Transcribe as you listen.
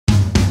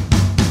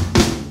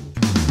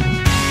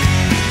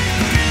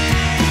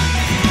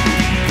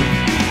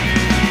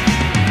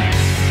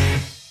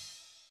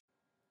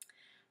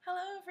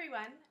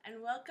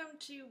welcome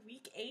to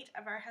week 8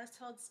 of our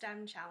Household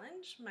STEM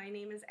Challenge. My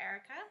name is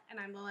Erica and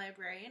I'm the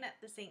librarian at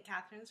the St.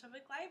 Catharines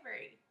Public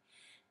Library.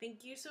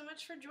 Thank you so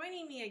much for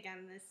joining me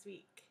again this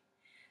week.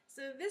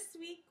 So this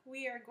week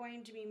we are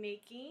going to be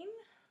making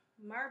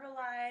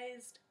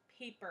marbleized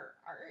paper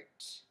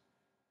art.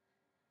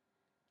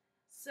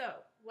 So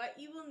what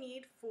you will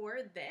need for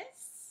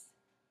this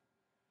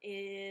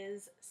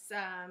is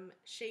some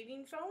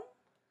shaving foam.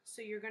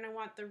 So you're going to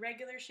want the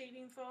regular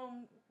shaving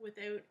foam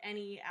without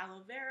any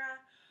aloe vera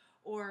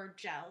or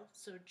gel,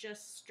 so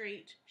just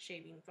straight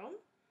shaving foam.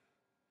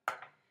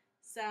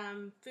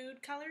 Some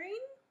food coloring,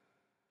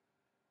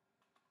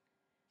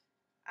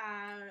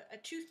 a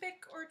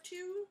toothpick or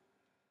two.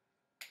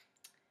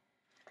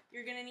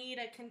 You're going to need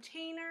a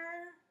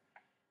container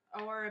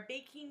or a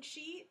baking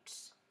sheet.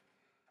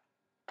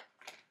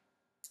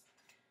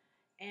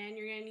 And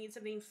you're going to need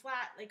something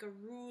flat like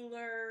a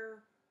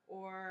ruler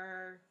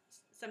or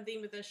something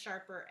with a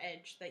sharper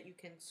edge that you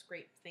can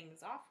scrape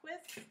things off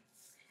with.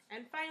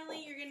 And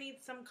finally, you're going to need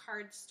some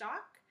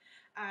cardstock.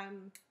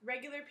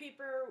 Regular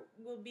paper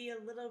will be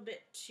a little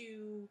bit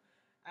too,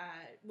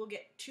 will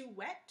get too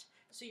wet,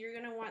 so you're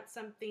going to want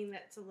something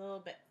that's a little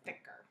bit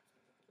thicker.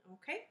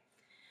 Okay,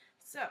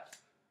 so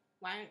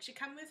why don't you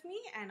come with me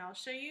and I'll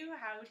show you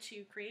how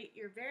to create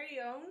your very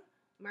own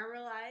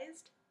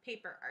marbleized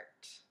paper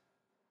art.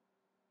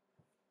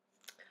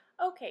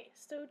 Okay,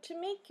 so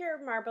to make your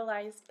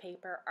marbleized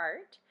paper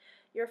art,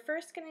 you're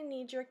first going to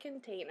need your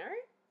container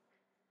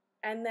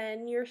and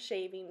then your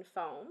shaving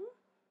foam.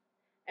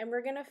 And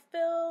we're going to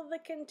fill the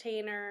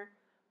container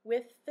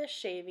with the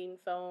shaving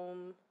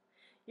foam.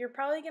 You're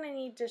probably going to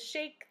need to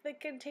shake the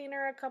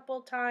container a couple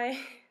times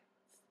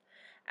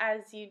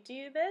as you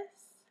do this.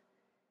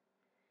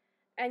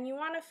 And you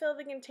want to fill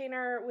the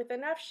container with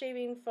enough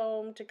shaving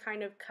foam to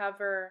kind of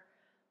cover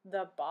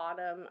the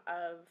bottom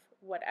of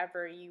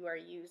whatever you are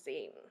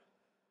using.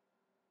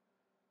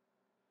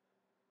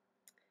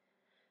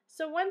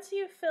 So once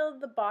you've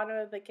filled the bottom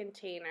of the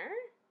container,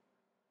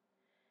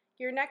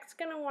 you're next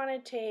going to want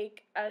to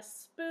take a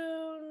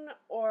spoon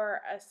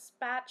or a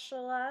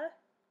spatula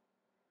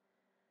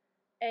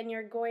and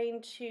you're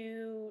going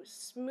to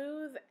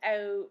smooth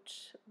out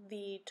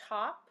the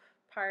top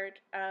part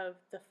of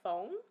the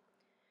foam.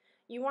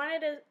 You want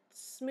it as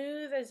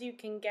smooth as you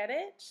can get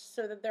it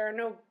so that there are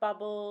no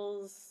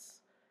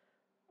bubbles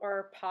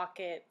or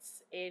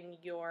pockets in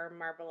your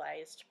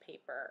marbleized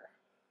paper.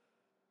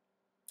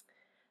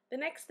 The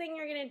next thing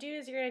you're going to do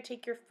is you're going to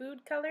take your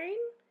food coloring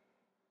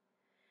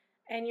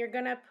and you're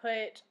going to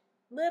put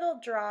little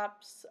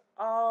drops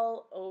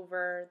all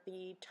over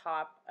the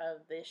top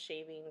of the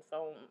shaving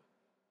foam.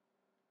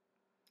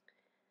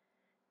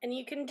 And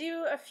you can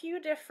do a few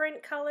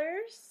different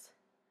colors,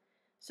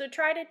 so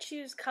try to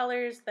choose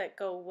colors that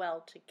go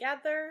well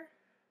together.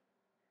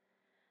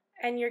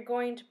 And you're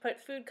going to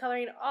put food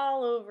coloring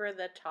all over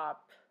the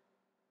top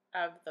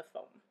of the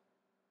foam.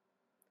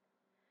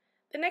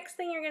 The next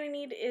thing you're going to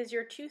need is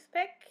your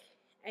toothpick,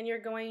 and you're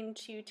going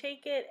to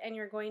take it and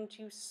you're going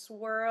to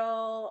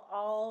swirl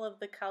all of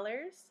the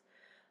colors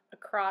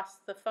across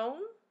the foam.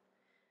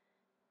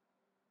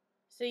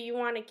 So you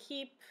want to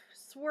keep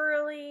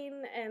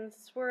swirling and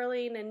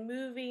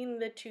moving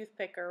the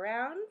toothpick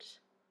around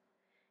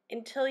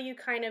until you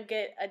kind of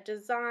get a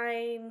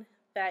design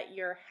that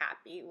you're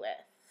happy with.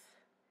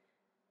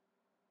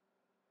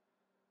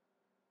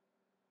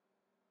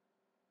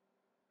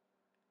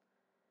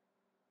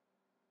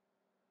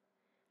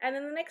 And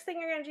then the next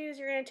thing you're going to do is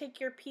you're going to take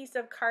your piece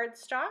of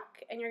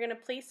cardstock and you're going to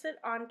place it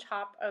on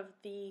top of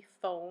the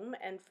foam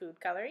and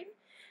food coloring.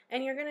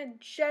 And you're going to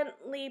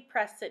gently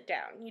press it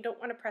down. You don't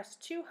want to press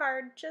too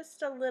hard,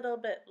 just a little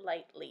bit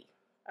lightly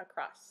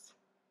across.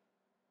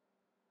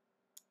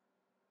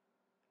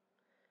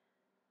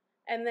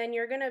 And then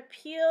you're going to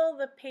peel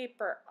the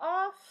paper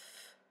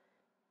off.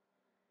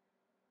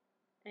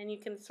 And you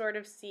can sort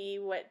of see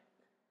what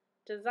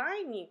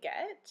design you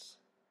get.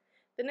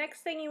 The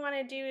next thing you want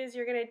to do is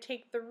you're going to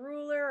take the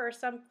ruler or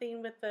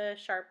something with a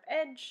sharp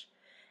edge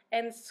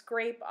and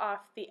scrape off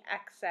the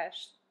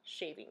excess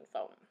shaving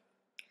foam.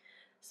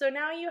 So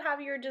now you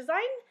have your design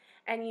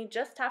and you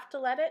just have to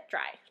let it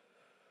dry.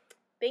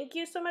 Thank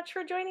you so much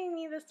for joining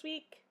me this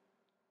week.